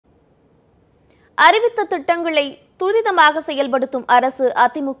அறிவித்த திட்டங்களை துரிதமாக செயல்படுத்தும் அரசு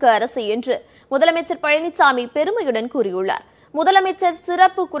அதிமுக அரசு என்று முதலமைச்சர் பழனிசாமி பெருமையுடன் கூறியுள்ளார். முதலமைச்சர்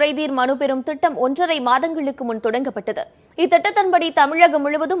சிறப்பு குறைதீர் மனு பெறும் திட்டம் 1.5 மாதங்களுக்கு முன் தொடங்கப்பட்டது. இத்திட்டத்தின்படி தமிழகம்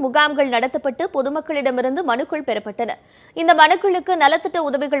முழுவதும் முகாம்கள் நடத்தப்பட்டு பொதுமக்களிடமிருந்து மனுக்கள் பெறப்பட்டன. இந்த மனுக்களுக்கு நலத்திட்ட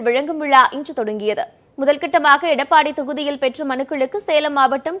உதவிகள் வழங்கும் விழா இன்று தொடங்கியது. முதல்கட்டமாக எடப்பாடி தொகுதியில் பெற்ற மனுக்களுக்கு சேலம்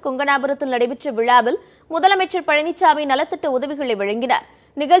மாவட்டம் கொங்கனாபுரத்தில் நடைபெற்ற விழாவில் முதலமைச்சர் பழனிசாமி நலத்திட்ட உதவிகளை வழங்கினார்.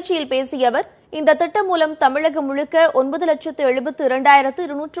 நிகழ்ச்சியில் பேசிய அவர், இந்த திட்டம் மூலம் தமிழகம் முழுக்க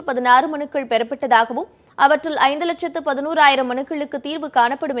 9,72,216 மனுக்கள் பெறப்பட்டதாகவும் அவற்றில் 5,11,000 மனுக்களுக்கு தீர்வு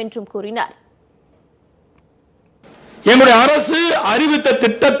காணப்படும் என்றும் கூறினார். எங்களுடைய அரசு அறிவித்த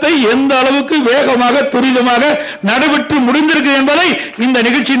திட்டத்தை எந்த அளவுக்கு வேகமாக துரிதமாக நடைபெற்று முடிந்திருக்கு என்பதை இந்த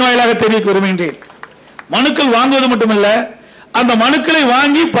நிகழ்ச்சியின் வாயிலாக தெரிவிக்க விரும்புகின்றேன். மனுக்கள் வாங்குவது மட்டுமல்ல, அந்த மனுக்களை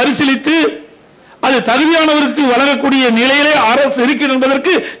வாங்கி பரிசீலித்து அது தகுதியானவருக்கு வழங்கக்கூடிய நிலையிலே அரசு இருக்கிறது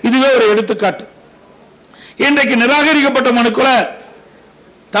என்பதற்கு இதுவே ஒரு எடுத்துக்காட்டு. இன்றைக்கு நிராகரிக்கப்பட்ட மனுக்களை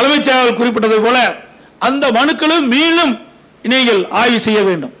தலைமைச் செயலாளர் குறிப்பிட்டது போல அந்த மனுக்களும் மீண்டும் நீங்கள் ஆய்வு செய்ய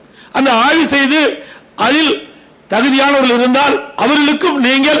வேண்டும். அந்த ஆய்வு செய்து அதில் தகுதியானவர்கள் இருந்தால் அவர்களுக்கும்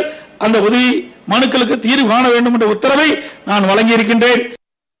நீங்கள் அந்த உதவி மனுக்களுக்கு தீர்வு காண வேண்டும் என்ற உத்தரவை நான் வழங்கியிருக்கின்றேன்.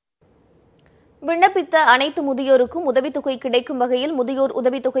 விண்ணப்பித்த அனைத்து முதியோருக்கும் உதவித்தொகை கிடைக்கும் வகையில் முதியோர்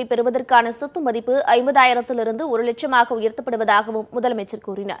உதவித்தொகை பெறுவதற்கான சொத்து மதிப்பு 50,000 1 லட்சமாக உயர்த்தப்படுவதாகவும் முதலமைச்சர்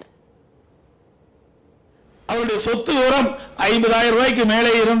கூறினார். அவருடைய சொத்து விவரம் 50,000 ரூபாய்க்கு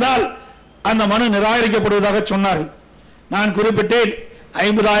மேலே இருந்தால் அந்த மனு நிராகரிக்கப்படுவதாக சொன்னார்கள். நான் குறிப்பிட்டேன்,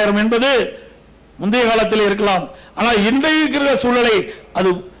 50,000 என்பது முந்தைய காலத்தில் இருக்கலாம், ஆனால் இன்றைய இருக்கிற சூழலை அது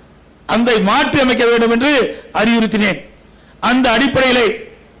அந்த மாற்றி அமைக்க வேண்டும் என்று அறிவுறுத்தினேன். அந்த அடிப்படையிலே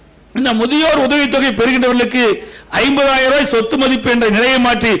இந்த முதியோர் உதவித்தொகை பெறுகின்றவர்களுக்கு 50,000 ரூபாய் சொத்து மதிப்பு என்ற நிலையை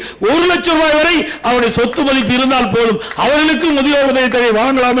மாற்றி 1 லட்சம் ரூபாய் வரை அவருடைய சொத்து மதிப்பு இருந்தால் போதும், அவர்களுக்கு முதியோர் உதவித்தொகை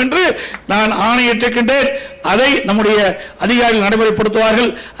வழங்கலாம் என்று நான் ஆணையிட்டிருக்கின்றேன். அதை நம்முடைய அதிகாரிகள்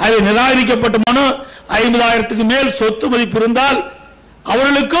நடைமுறைப்படுத்துவார்கள். அதை நிராகரிக்கப்பட்ட மனு 50,000க்கு மேல் சொத்து மதிப்பு இருந்தால்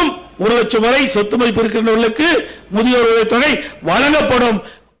அவர்களுக்கும் 1 லட்சம் வரை சொத்து மதிப்பு இருக்கின்றவர்களுக்கு முதியோர் உதவித்தொகை வழங்கப்படும்.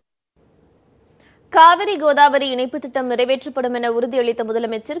 காவிரி கோதாவரி இணைப்பு திட்டம் நிறைவேற்றப்படும் என உறுதியளித்த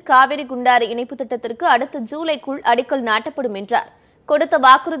முதலமைச்சர், காவிரி குண்டாறு இணைப்பு திட்டத்திற்கு அடுத்த ஜூலைக்குள் அடிக்கல் நாட்டப்படும் என்றார். கொடுத்த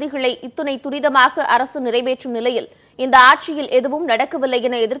வாக்குறுதிகளை இத்துணை துரிதமாக அரசு நிறைவேற்றும் நிலையில் இந்த ஆட்சியில் எதுவும் நடக்கவில்லை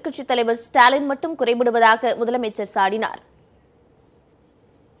என எதிர்க்கட்சித் தலைவர் ஸ்டாலின் மட்டும் குறைபடுவதாக முதலமைச்சர் சாடினார்.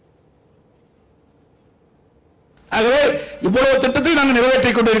 ஆகவே இவ்வளவு திட்டத்தை நாங்கள்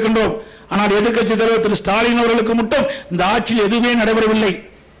நிறைவேற்றிக் கொண்டிருக்கின்றோம். ஆனால் எதிர்க்கட்சித் தலைவர் திரு ஸ்டாலின் அவர்களுக்கு மட்டும் இந்த ஆட்சியில் எதுவுமே நடைபெறவில்லை,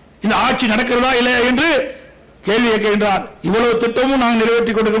 இந்த ஆட்சி நடக்கிறதா இல்லையா என்று கேள்வி கேட்கின்றார். இவ்வளவு திட்டமும் நாங்கள்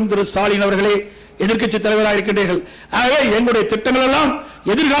நிறைவேற்றிக் கொண்டிருக்கிறோம். திரு ஸ்டாலின் அவர்களே, எதிர்க்கட்சி தலைவராக இருக்கின்றீர்கள். ஆகவே எங்களுடைய திட்டங்கள் எல்லாம்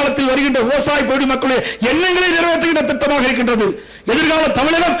எதிர்காலத்தில் வருகின்ற விவசாய பகுதி மக்களுடைய எண்ணங்களை நிறைவேற்றுகின்ற திட்டமாக இருக்கின்றது. எதிர்கால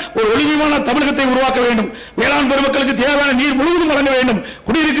தமிழகம் ஒரு ஒளிமயமான தமிழகத்தை உருவாக்க வேண்டும். வேளாண் பெருமக்களுக்கு தேவையான நீர் முழுவதும் வழங்க வேண்டும்.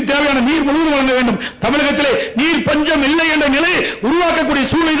 குடிநீருக்கு தேவையான நீர் முழுவதும் வழங்க வேண்டும். தமிழகத்திலே நீர் பஞ்சம் இல்லை என்ற நிலையை உருவாக்கக்கூடிய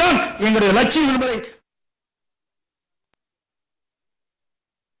சூழ்நிலை தான் எங்களுடைய லட்சியம் என்பதை